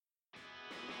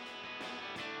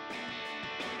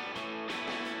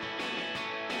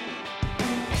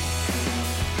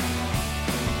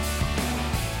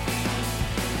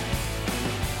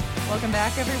Welcome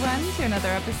back, everyone, to another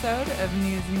episode of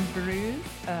News and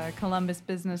Brews, Columbus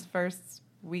Business First's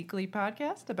weekly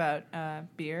podcast about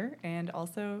beer and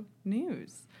also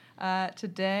news.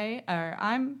 Today,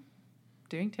 I'm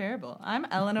doing terrible. I'm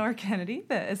Eleanor Kennedy,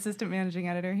 the assistant managing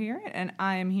editor here, and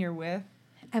I am here with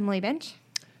Emily Bench,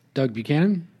 Doug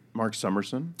Buchanan, Mark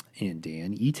Summerson, and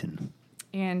Dan Eaton.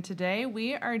 And today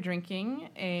we are drinking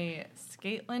a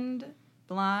Skateland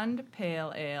Blonde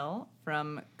Pale Ale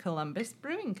from Columbus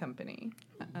Brewing Company.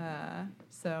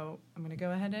 So I'm going to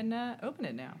go ahead and open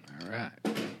it now. All right.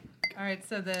 All right,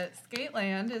 so the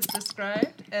Skateland is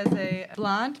described as a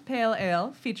blonde pale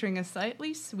ale featuring a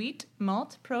slightly sweet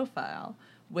malt profile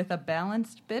with a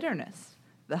balanced bitterness.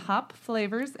 The hop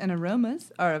flavors and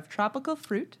aromas are of tropical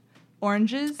fruit,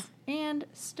 oranges, and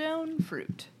stone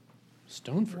fruit.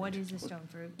 Stone fruit. What is a stone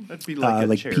fruit? that'd be like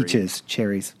a cherry. Peaches,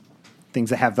 cherries, things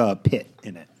that have a pit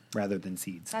in it rather than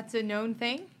seeds. That's a known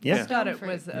thing? Yeah. I thought it Stone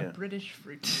was fruit. a British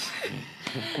fruit.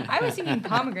 I was thinking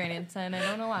pomegranates, and I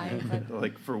don't know why. But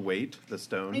Like for weight, the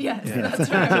stone. Yes, Yeah. that's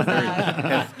what I was at.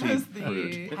 Hefty That was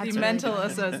fruit. the That's really mental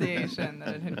good. association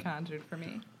that it had conjured for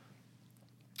me.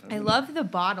 I love the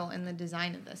bottle and the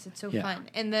design of this. It's so Yeah. fun.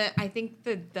 And I think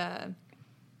the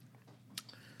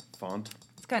Font.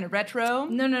 It's kind of retro.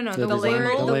 no, The the design-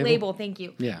 label, the the label? label, thank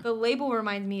you. Yeah. The label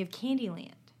reminds me of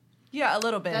Candyland. Yeah, a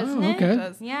little bit. Doesn't it? Okay. It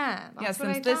does. Yeah, Yeah, that's what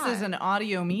I since this thought. is an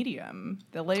audio medium,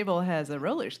 the label has a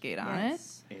roller skate on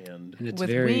Yes. And And it it's with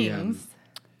very wings.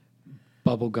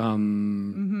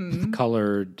 bubblegum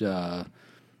colored,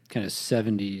 kind of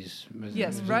 70s.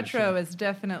 Yes, retro is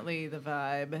definitely the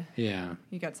vibe. Yeah.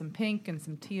 You got some pink and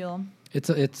some teal.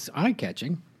 It's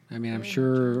eye-catching. I mean, I'm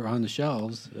sure on the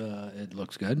shelves it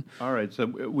looks good. all right, so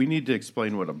we need to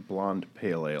explain what a blonde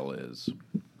pale ale is,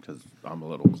 because I'm a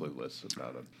little clueless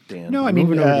about it. Dan. No, I mean,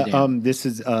 Move it over to Dan. this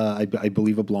is, I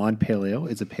believe, a blonde pale ale.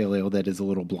 It's a pale ale that is a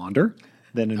little blonder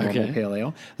than a normal Okay. pale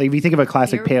ale. Like if you think of a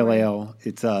classic Beer pale brand. ale,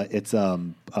 it's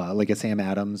like a Sam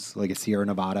Adams, like a Sierra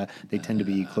Nevada. They tend to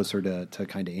be closer to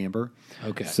kind of amber.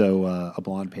 Okay. So a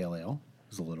blonde pale ale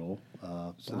is a little.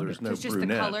 So there's no It's just the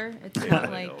brunette color. It's pale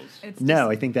not like. ales. It's No,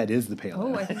 I think that is the pale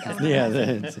ale. Oh, I think. Yeah,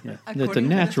 it's a according to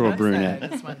natural this website,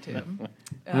 brunette. This one too.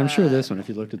 And I'm sure this one, if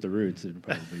you looked at the roots, it'd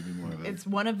probably be more of a... It's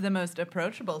one of the most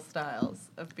approachable styles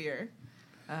of beer.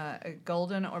 A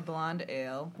golden or blonde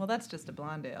ale. Well, that's just a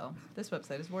blonde ale. This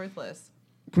website is worthless.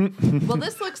 Well,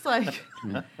 this looks like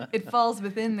it falls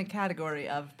within the category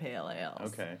of pale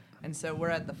ales. Okay. And so we're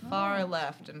at the far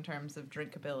left in terms of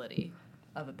drinkability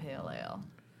of a pale ale.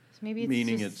 Maybe it's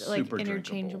Meaning just it's like super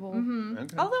interchangeable.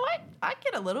 Okay. Although I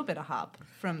get a little bit of hop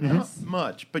from this. Not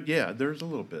much, but yeah, there's a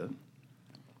little bit.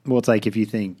 Well, it's like if you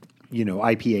think,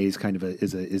 IPA is kind of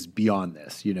is beyond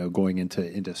this, going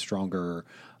into stronger,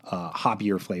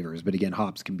 hoppier flavors. But again,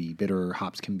 hops can be bitter.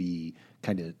 Hops can be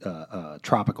kind of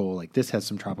tropical. Like this has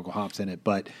some tropical hops in it,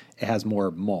 but it has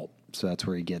more malt. So that's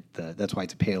where you get that's why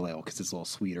it's a pale ale, because it's a little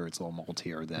sweeter. It's a little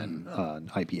maltier than an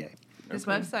IPA. This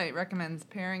website recommends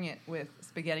pairing it with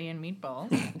spaghetti and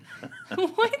meatballs,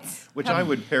 What? Which I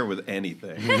would pair with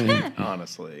anything,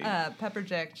 honestly. pepper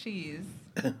jack cheese,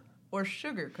 or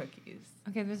sugar cookies.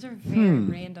 Okay, those are very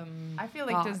random. I feel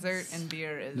like thoughts. dessert and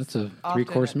beer is That's a often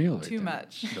three-course meal right too there.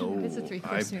 much. No, It's a I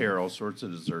three-course meal. pair all sorts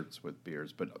of desserts with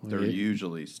beers, but they're yeah.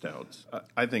 usually stouts.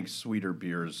 I think sweeter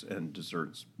beers and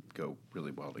desserts go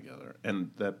really well together. And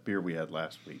that beer we had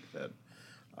last week, that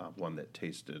one that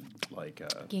tasted like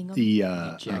Gingham. The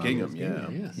gingham, yeah.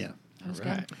 Yes. yeah. All Good.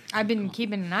 right. I've been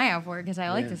keeping an eye out for it because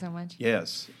I liked Yeah. it so much.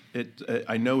 Yes, it.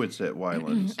 I know it's at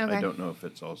Wyland's. Okay. I don't know if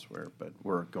it's elsewhere, but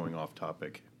we're going off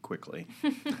topic quickly.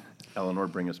 Eleanor,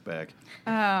 bring us back.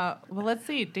 Well, let's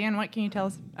see, Dan. What can you tell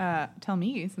us? Tell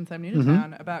me, since I'm new to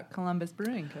town, about Columbus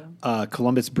Brewing Co.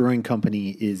 Columbus Brewing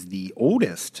Company is the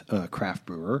oldest craft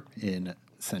brewer in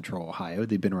Central Ohio.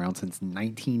 They've been around since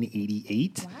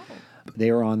 1988. Wow.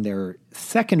 They are on their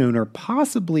second owner,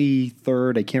 possibly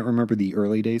third. I can't remember the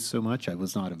early days so much. I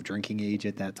was not of drinking age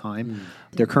at that time.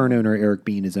 Their current owner, Eric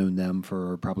Bean, has owned them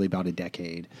for probably about a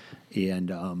decade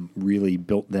and really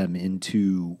built them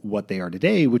into what they are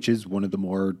today, which is one of the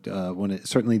more,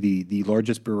 certainly the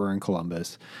largest brewer in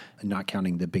Columbus, not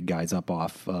counting the big guys up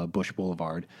off Bush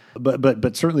Boulevard,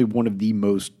 but certainly one of the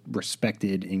most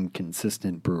respected and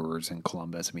consistent brewers in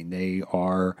Columbus. I mean, they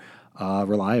are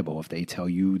reliable. If they tell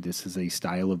you this is a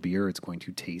style of beer, it's going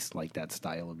to taste like that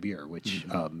style of beer, which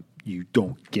you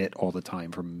don't get all the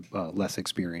time from less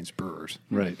experienced brewers.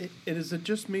 Right. Is it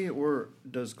just me, or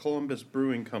does Columbus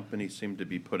Brewing Company seem to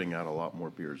be putting out a lot more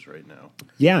beers right now?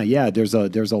 Yeah. There's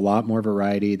a lot more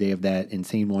variety. They have that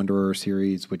Insane Wanderer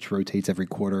series, which rotates every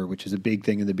quarter, which is a big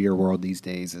thing in the beer world these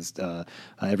days. Is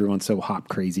everyone's so hop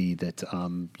crazy that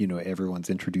everyone's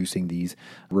introducing these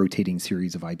rotating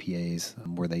series of IPAs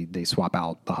where they swap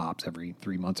out the hops every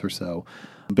 3 months or so.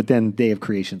 But then they have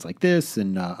creations like this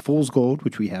and Fool's Gold,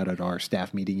 which we had at our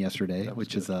staff meeting yesterday,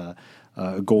 which is a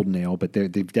golden ale. But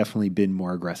they've definitely been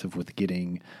more aggressive with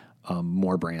getting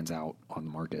more brands out on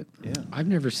the market. Yeah, I've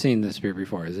never seen this beer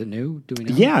before. Is it new? Do we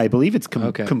know? Yeah, I believe it's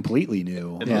Okay. completely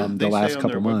new. and The they last say on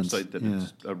couple their months. website that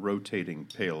it's a rotating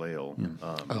pale ale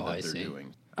Oh, that I they're see.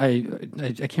 doing. I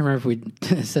can't remember if we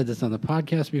said this on the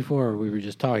podcast before or we were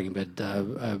just talking, but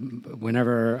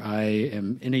whenever I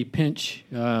am in a pinch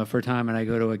for time and I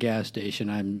go to a gas station,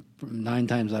 I'm 9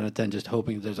 times out of 10 just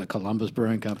hoping there's a Columbus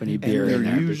Brewing Company beer there in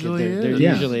there. usually because there is.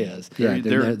 Yeah. usually is. Yeah,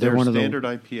 they're Their one of the standard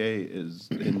IPA is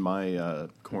in my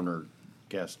corner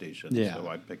gas station, Yeah. so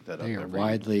I pick that up They are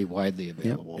every widely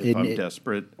available. if I'm It-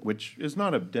 desperate, which is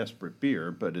not a desperate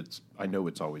beer, but I know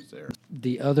it's always there.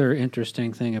 The other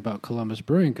interesting thing about Columbus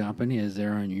Brewing Company is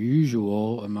they're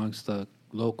unusual amongst the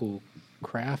local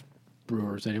craft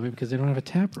brewers anyway because they don't have a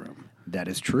tap room, That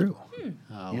is true.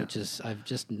 which is I've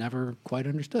just never quite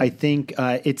understood. I think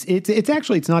it's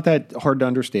actually it's not that hard to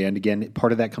understand. Again,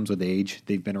 part of that comes with age.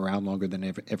 They've been around longer than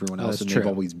everyone else, that's and true. they've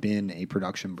always been a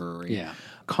production brewery. Yeah.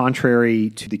 Contrary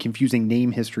to the confusing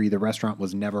name history, the restaurant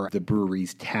was never the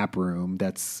brewery's tap room.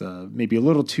 That's maybe a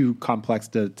little too complex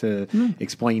to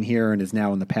explain here, and is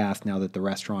now in the past. Now that the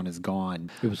restaurant is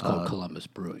gone, It was called Columbus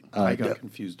Brewing. I got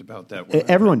confused about that one.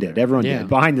 everyone did. Everyone Yeah. did.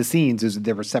 Behind the scenes,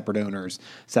 there were separate owners,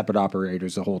 separate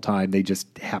operators the whole time. They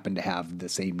just happened to have the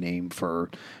same name for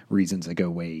reasons that go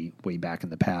way back in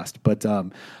the past. But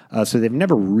so they've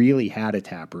never really had a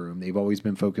tap room. They've always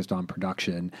been focused on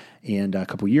production. And a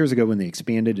couple years ago, when they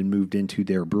expanded and moved into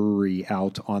their brewery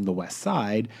out on the west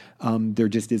side, there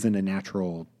just isn't a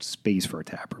natural space for a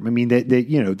tap room. I mean,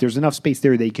 there's enough space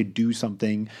there they could do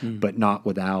something, but not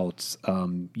without,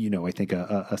 I think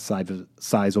a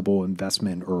sizable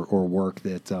investment or work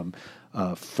that.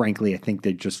 Frankly, I think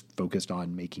they just focused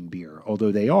on making beer.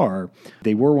 Although they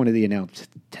were one of the announced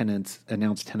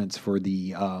tenants for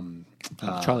the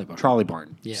Trolley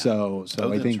Barn. Yeah. So I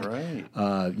that's think right.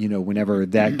 whenever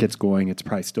that gets going, it's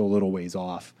probably still a little ways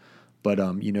off. But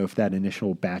if that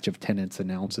initial batch of tenants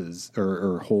announces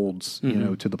or holds,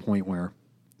 to the point where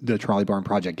the Trolley Barn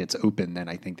project gets open, then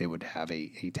I think they would have a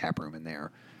tap room in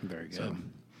there. Very good. So,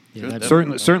 Yeah, Good.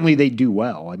 that's- certainly they do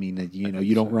well. I mean,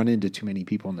 you don't run into too many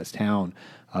people in this town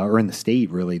or in the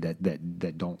state really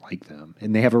that don't like them,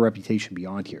 and they have a reputation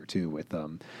beyond here too. With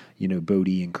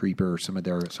Bodie and Creeper, some of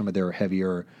their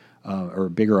heavier or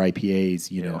bigger IPAs,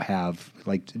 have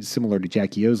like similar to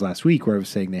Jackie O's last week, where I was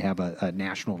saying they have a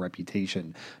national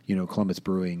reputation. Columbus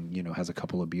Brewing, has a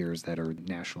couple of beers that are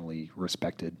nationally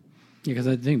respected. Yeah, because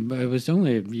I think it was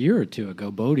only a year or two ago,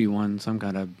 Bodie won some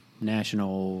kind of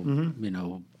national,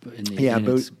 in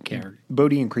its character.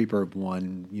 Bodie and Creeper have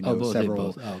won, both, several. they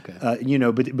both. Oh,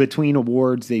 okay. But between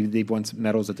awards, they've won some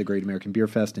medals at the Great American Beer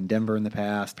Fest in Denver in the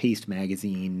past. Paste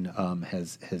Magazine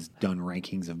has done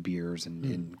rankings of beers,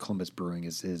 and Columbus Brewing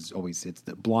is always it's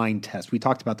the blind test. We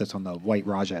talked about this on the White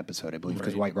Raja episode, I believe,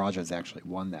 because White Raja has actually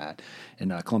won that,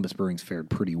 and Columbus Brewing's fared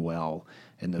pretty well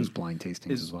in those blind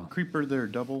tastings Is as well. Creeper their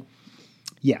double?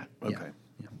 Yeah. Okay.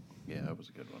 Yeah. Yeah, that was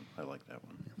a good one. I like that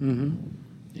one.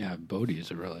 Yeah, Bodie is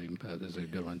a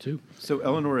good one too. So,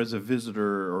 Eleanor, as a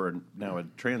visitor or now a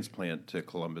transplant to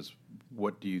Columbus,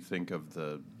 what do you think of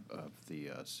the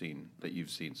scene that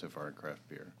you've seen so far in craft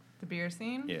beer? The beer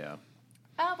scene? Yeah.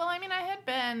 Well, I mean, I had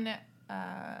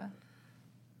been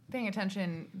paying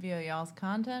attention via y'all's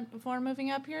content before moving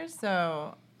up here,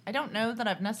 so I don't know that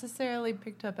I've necessarily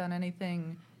picked up on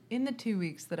anything in the 2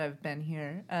 weeks that I've been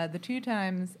here. The 2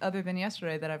 times, other than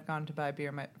yesterday, that I've gone to buy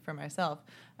beer for myself,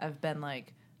 I've been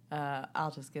like,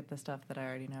 I'll just get the stuff that I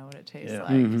already know what it tastes Yeah.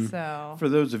 like. So For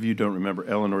those of you who don't remember,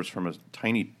 Eleanor's from a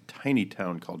tiny, tiny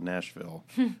town called Nashville,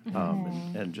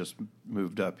 and just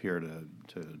moved up here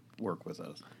to work with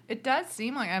us. it does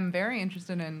seem like I'm very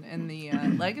interested in the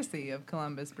legacy of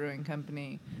Columbus Brewing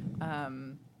Company.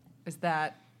 Is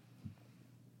that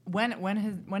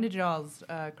When did y'all's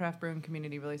craft brewing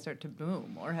community really start to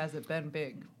boom, or has it been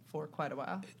big for quite a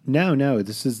while? No.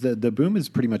 This is the boom has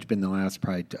pretty much been the last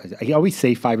probably. I always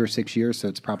say 5 or 6 years, so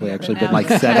it's probably actually been like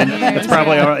 7.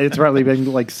 It's probably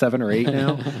been like 7 or 8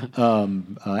 now.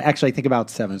 Actually, I think about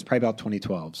 7. It's probably about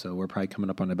 2012. So we're probably coming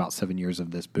up on about 7 years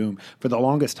of this boom. For the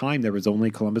longest time, there was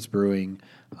only Columbus Brewing,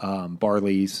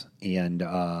 Barley's, and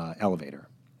Elevator.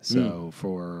 So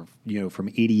for from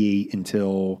 '88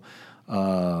 until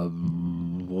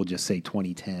we'll just say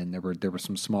 2010, there were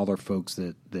some smaller folks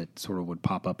that sort of would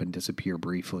pop up and disappear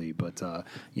briefly, but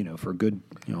for a good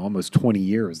almost 20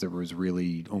 years there was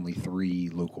really only 3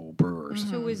 local brewers.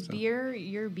 So was beer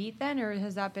your beat then, or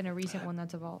has that been a recent one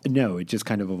that's evolved? No, it just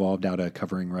kind of evolved out of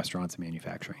covering restaurants and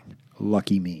manufacturing.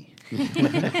 Lucky me.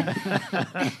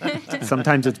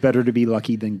 Sometimes it's better to be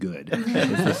lucky than good,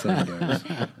 as the saying goes.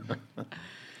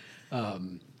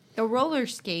 The roller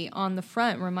skate on the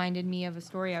front reminded me of a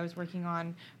story I was working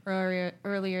on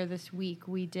earlier this week.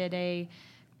 We did a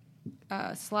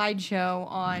slideshow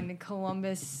on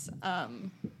Columbus,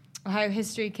 Ohio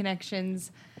History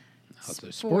Connections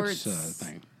The sports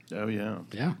thing. Oh, yeah.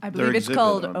 Yeah. I believe it's exhibit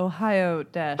called on-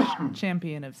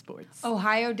 Ohio-Champion of Sports.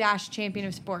 Ohio-Champion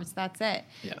of Sports, that's it.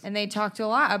 Yes. And they talked a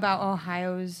lot about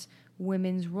Ohio's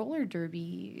women's roller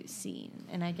derby scene,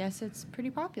 and I guess it's pretty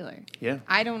popular. Yeah.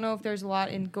 I don't know if there's a lot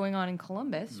There on in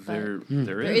Columbus, but there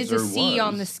there is a C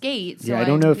on the skate. So Yeah, I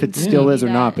don't know if it still is or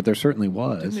not, but there certainly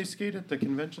Didn't they was. skate at the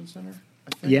convention center?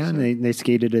 I think Yeah, so. and they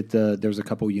skated at there's a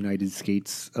couple United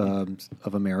Skates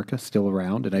of America still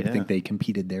around, and I Yeah. think they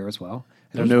competed there as well.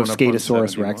 I There's don't know if one up on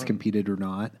Skatosaurus Rex 71. competed or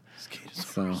not.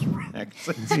 Skatosaurus Rex.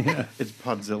 It's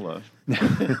Podzilla.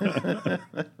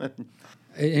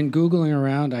 In Googling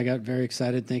around, I got very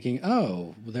excited thinking,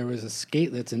 there was a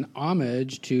skate that's an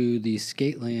homage to the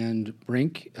Skateland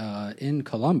rink in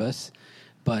Columbus.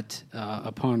 But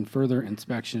upon further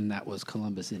inspection, that was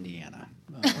Columbus, Indiana.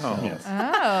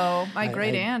 Oh, my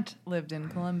great aunt lived in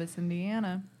Columbus,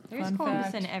 Indiana. There's Fun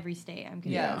Columbus fact. in every state. I'm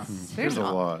confused. Yes. There's a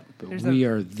lot. There's We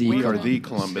a, are the We are Columbus. the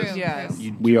Columbus. True. Yes.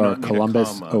 You We do are not need a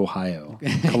Columbus, comma. Ohio.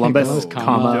 Columbus, Columbus,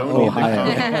 comma, Don't need the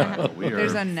Ohio. comma. We are-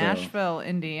 There's a Nashville,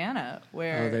 Indiana,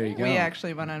 where there you go. we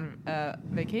actually went on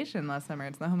vacation last summer.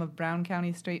 It's the home of Brown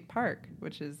County State Park,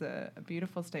 which is a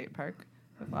beautiful state park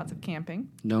with lots of camping.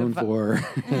 Known The for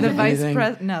the vice anything?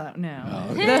 president. No.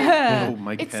 Oh,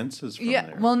 Mike It's- Pence is from Yeah.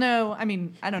 there. Well, no. I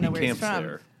mean, I don't know He where he's camps from.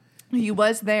 there. He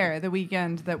was there the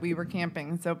weekend that we were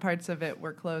camping, so parts of it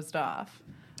were closed off,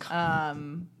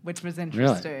 which was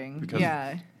interesting. Because-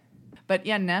 Yeah. But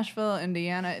yeah, Nashville,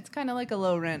 Indiana, it's kind of like a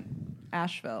low rent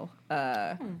Asheville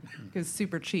because it's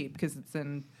super cheap because it's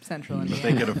in central They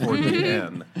Indiana. could afford the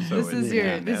N. So This is it's your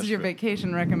in this is your Nashville.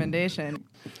 vacation recommendation.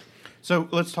 So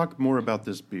let's talk more about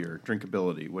this beer,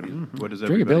 drinkability. What does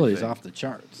everybody Drinkability is think? off the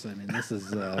charts. I mean, this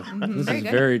is Very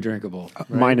good. very drinkable.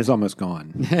 Mine is almost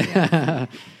gone.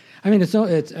 I mean, it's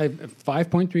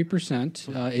 5.3%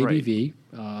 ABV,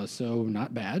 so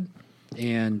not bad,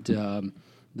 and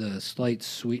the slight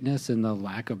sweetness and the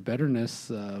lack of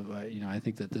bitterness. I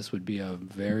think that this would be a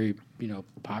very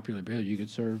popular beer. You could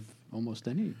serve almost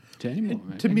to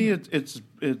anyone. To me, it's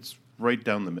right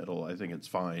down the middle. I think it's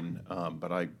fine,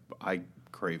 but I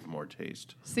crave more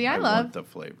taste. See, I want love the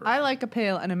flavor. I like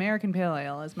an American pale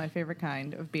ale is my favorite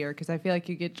kind of beer because I feel like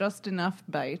you get just enough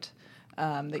bite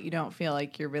that you don't feel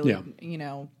like you're really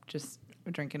just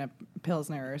drinking a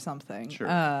pilsner or something. Sure.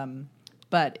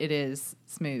 But it is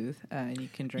smooth and you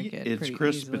can drink it. It's pretty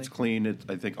crisp. easily. It's clean.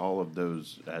 I think all of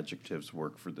those adjectives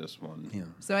work for this one. Yeah.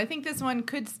 So I think this one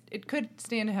could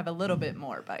stand to have a little bit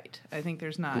more bite. I think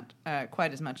there's not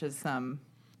quite as much as some.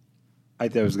 I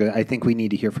think we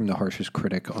need to hear from the harshest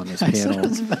critic on this panel.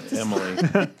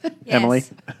 Emily. Emily?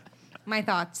 My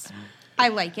thoughts. I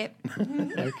like it.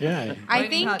 Okay. I Lightning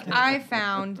think hot take. I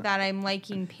found that I'm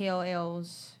liking pale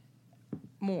ales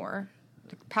more.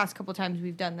 The past couple times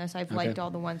we've done this, I've liked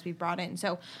all the ones we've brought in.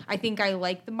 So I think I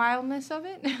like the mildness of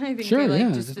it. I think Sure, I like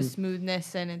yeah, just the just-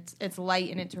 smoothness, and it's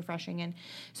light and it's refreshing, and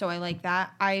so I like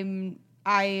that.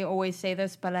 I always say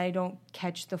this, but I don't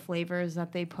catch the flavors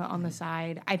that they put on the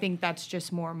side. I think that's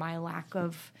just more my lack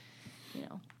of,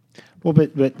 Well,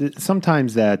 but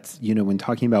sometimes that's, when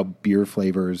talking about beer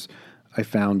flavors, I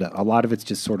found a lot of it's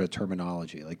just sort of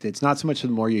terminology. Like, it's not so much the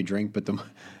more you drink, but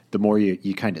the more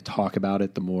you kind of talk about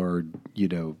it, the more,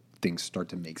 things start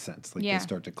to make sense. Like, Yeah. they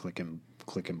start to click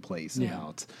in place Yeah.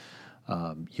 about,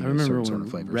 I remember certain when sort of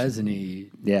flavors.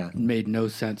 resiny Yeah. made no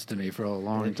sense to me for a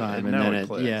long time, and and now then it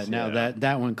clicks, now yeah.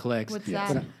 that one clicks. what's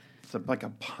Yes. that? It's like a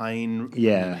pine,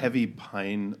 Yeah. heavy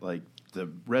pine. Like the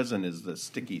resin is the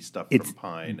sticky stuff It's from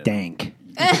pine. and- dank.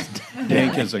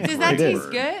 Dank is a Does great that taste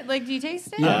word. good? Like, do you taste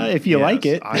it? If you like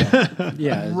it.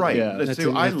 Yeah, Right. Yeah. I that's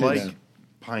like it.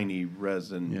 piney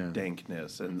resin Yeah.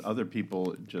 dankness, and other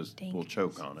people just will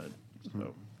choke on it.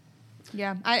 So.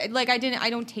 Yeah, I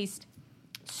don't taste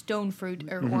stone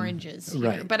fruit or oranges here,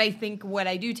 Right. but I think what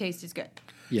I do taste is good.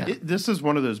 Yeah. This is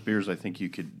one of those beers I think you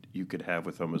could have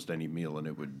with almost any meal, and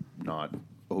it would not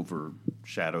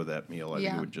overshadow that meal. I think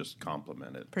Yeah. it would just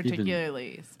complement it.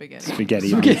 Particularly spaghetti.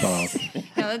 Spaghetti meatballs. Yeah,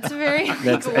 that's a very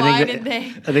That's, wide and they.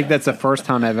 I think that's the first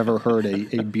time I've ever heard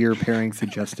a beer pairing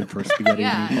suggested for spaghetti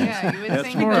Yeah, meatballs. yeah. You would That's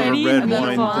think more of a spaghetti red and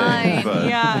then wine thing, but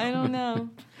Yeah, I don't know.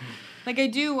 Like I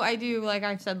do, like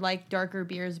I said, like darker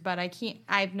beers, but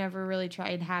I've never really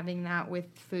tried having that with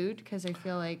food because I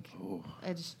feel like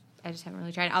I just haven't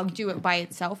really tried it. I'll do it by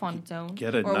itself on its own.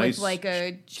 get a or nice with like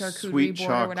a charcuterie sweet board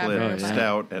or whatever. chocolate but-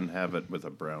 stout and have it with a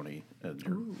brownie.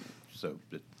 And so,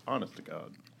 honest to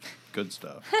God, good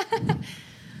stuff.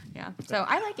 Yeah, so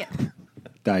I like it.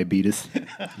 Diabetes.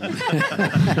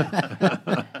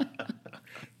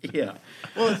 Yeah.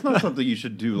 Well, it's not something you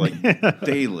should do like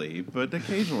daily, but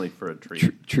occasionally for a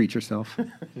treat. Treat yourself.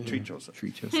 Treat yourself.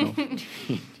 Treat yourself.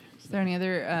 Is there any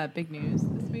other big news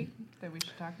this week that we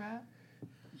should talk about?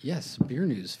 Yes, beer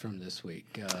news from this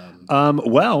week.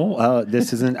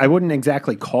 This isn't. I wouldn't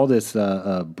exactly call this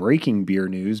breaking beer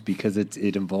news because it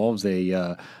involves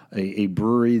a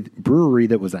brewery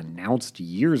that was announced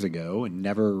years ago and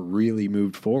never really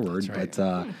moved forward. That's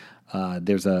right. But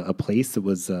there's a place that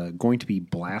was going to be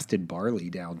Blasted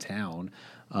Barley downtown.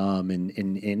 And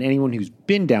anyone who's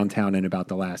been downtown in about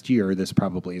the last year, this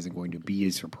probably isn't going to be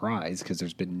a surprise because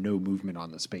there's been no movement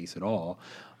on the space at all.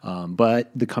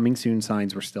 But the coming soon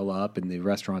signs were still up, and the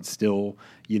restaurant still,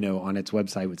 on its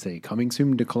website would say coming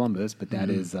soon to Columbus, but that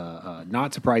is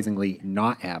not surprisingly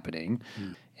not happening.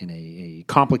 In a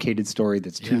complicated story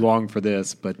that's too long for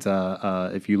this, but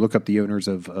if you look up the owners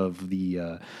of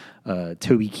the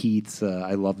Toby Keith's,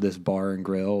 I Love This Bar and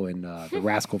Grill, and the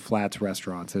Rascal Flats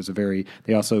restaurants,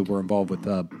 they also were involved with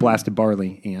Blasted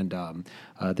Barley, and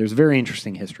there's a very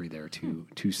interesting history there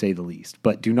to say the least.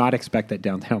 But do not expect that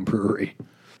downtown brewery.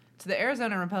 So the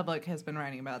Arizona Republic has been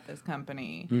writing about this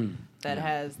company that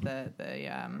has the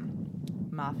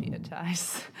mafia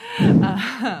ties.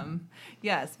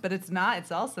 Yes, but it's not.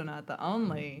 It's also not the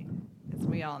only, as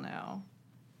we all know,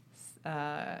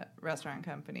 restaurant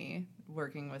company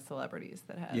working with celebrities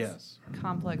that has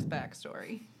complex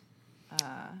backstory.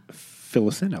 Fill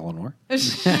us in, Eleanor.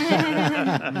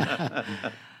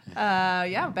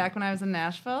 Back when I was in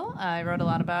Nashville, I wrote a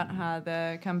lot about how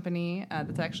the company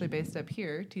that's actually based up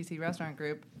here, TC Restaurant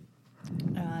Group,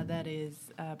 that is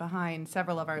behind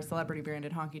several of our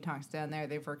celebrity-branded honky-tonks down there.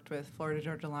 They've worked with Florida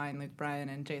Georgia Line, Luke Bryan,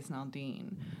 and Jason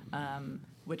Aldean,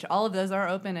 which all of those are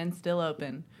open and still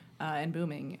open and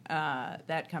booming.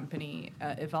 That company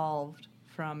evolved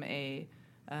from a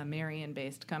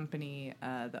Marion-based company,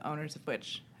 the owners of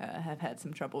which have had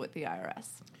some trouble with the IRS.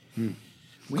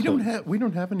 We don't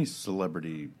have any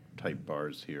celebrity type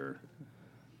bars here,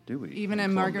 do we? Even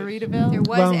in Columbus? Margaritaville? There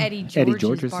was Eddie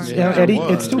George's bar. Yeah, There Eddie,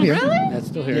 was. it's still here. Really? That's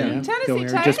still here. Yeah. Yeah. Still Tennessee,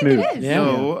 here. I Just think moved. it is. Yeah.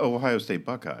 No, Ohio State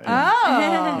Buckeye.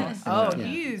 Oh, Yeah.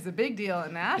 he's a big deal in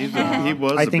He Nashville.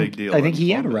 was I a think big deal. I think in he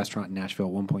had a Columbus. restaurant in Nashville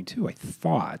at one point too. I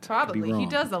thought. Could be Probably. He wrong.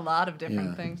 does a lot of different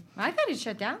Yeah. things. I thought it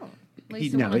shut down. At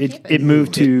least the No, one on it campus.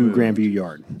 moved to It moved. Grandview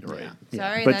Yard. Right.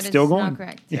 Sorry, But that is still going. not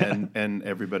correct. And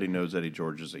everybody knows Eddie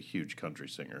George is a huge country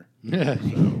singer.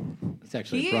 It's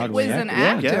actually He a Broadway was an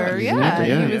act. actor, Yeah, yeah. he's an actor,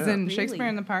 He was yeah. in Really? Shakespeare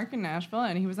in the Park in Nashville,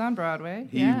 and he was on Broadway.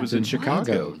 He yeah. was in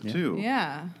Chicago, Yeah. too.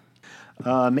 Yeah.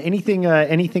 Anything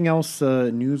else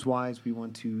news wise we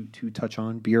want to touch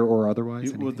on, beer or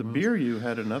otherwise? Well, the Anything else? beer, you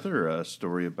had another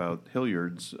story about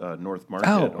Hilliard's North Market,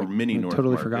 Oh, or mini I North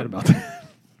totally Market. forgot about that.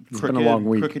 It's been a long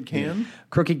week. Crooked Can?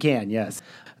 Crooked Can, yes.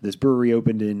 This brewery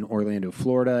opened in Orlando,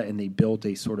 Florida, and they built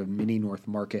a sort of mini North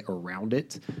Market around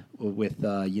it with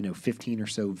 15 or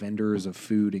so vendors of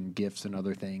food and gifts and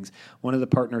other things. One of the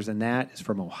partners in that is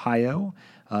from Ohio.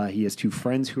 He has two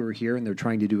friends who are here, and they're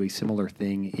trying to do a similar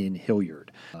thing in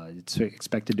Hilliard. It's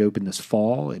expected to open this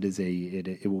fall.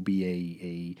 It will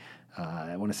be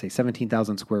I want to say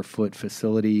 17,000 square foot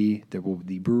facility. The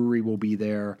brewery will be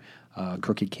there.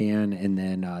 Crooked Can, and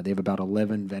then they have about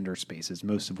 11 vendor spaces,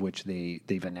 most of which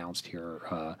they've announced here.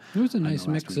 It was a I know nice last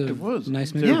mix week. of It was.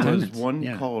 nice mix There of was tenants. one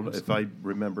Yeah. called, if I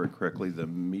remember it correctly, the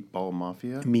Meatball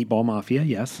Mafia. Meatball Mafia,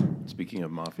 yes. Speaking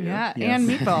of mafia. Yeah, Yes. and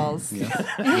meatballs.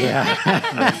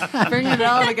 Yeah. Bringing it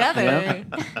all together.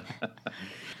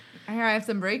 Here I have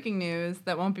some breaking news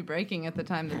that won't be breaking at the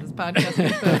time that this podcast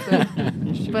is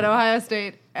posted. But Ohio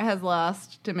State has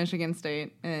lost to Michigan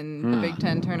State in the Big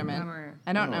Ten tournament. Bummer.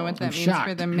 I don't know what that I'm means for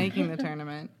shocked. them making the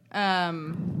tournament.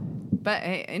 But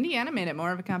hey, Indiana made it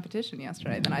more of a competition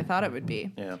yesterday than I thought it would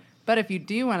be. Yeah. But if you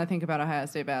do want to think about Ohio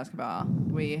State basketball,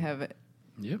 we have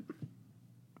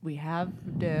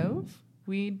dove.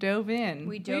 We dove in.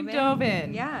 We dove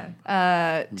in. Yeah.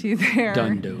 To their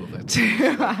Done dove. to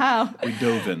how We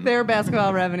dove in. their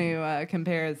basketball revenue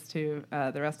compares to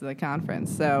the rest of the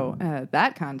conference. So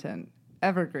that content,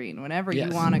 evergreen. Whenever Yes.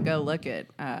 you want to go look at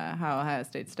how Ohio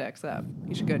State stacks up,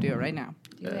 you should go do it right now.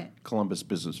 Do it.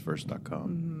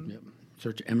 ColumbusBusinessFirst.com. Yep.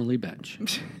 Search Emily Bench.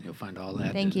 You'll find all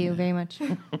that. Thank you very much.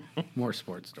 More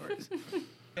sports stories.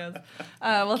 Yes.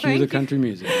 Well, Cue the thank you. country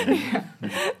music.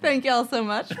 Thank y'all so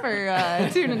much for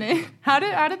tuning in. How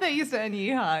did they used to end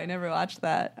Yeehaw? I never watched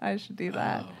that. I should do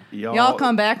that. Y'all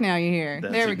come back now. You hear?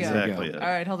 That's There we go. exactly it. All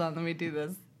right, hold on. Let me do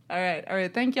this. All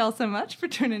right. Thank y'all so much for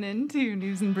tuning in to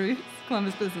News and Brews,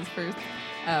 Columbus Business First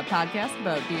podcast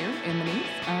about beer in the news.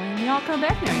 And y'all come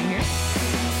back now. You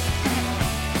hear?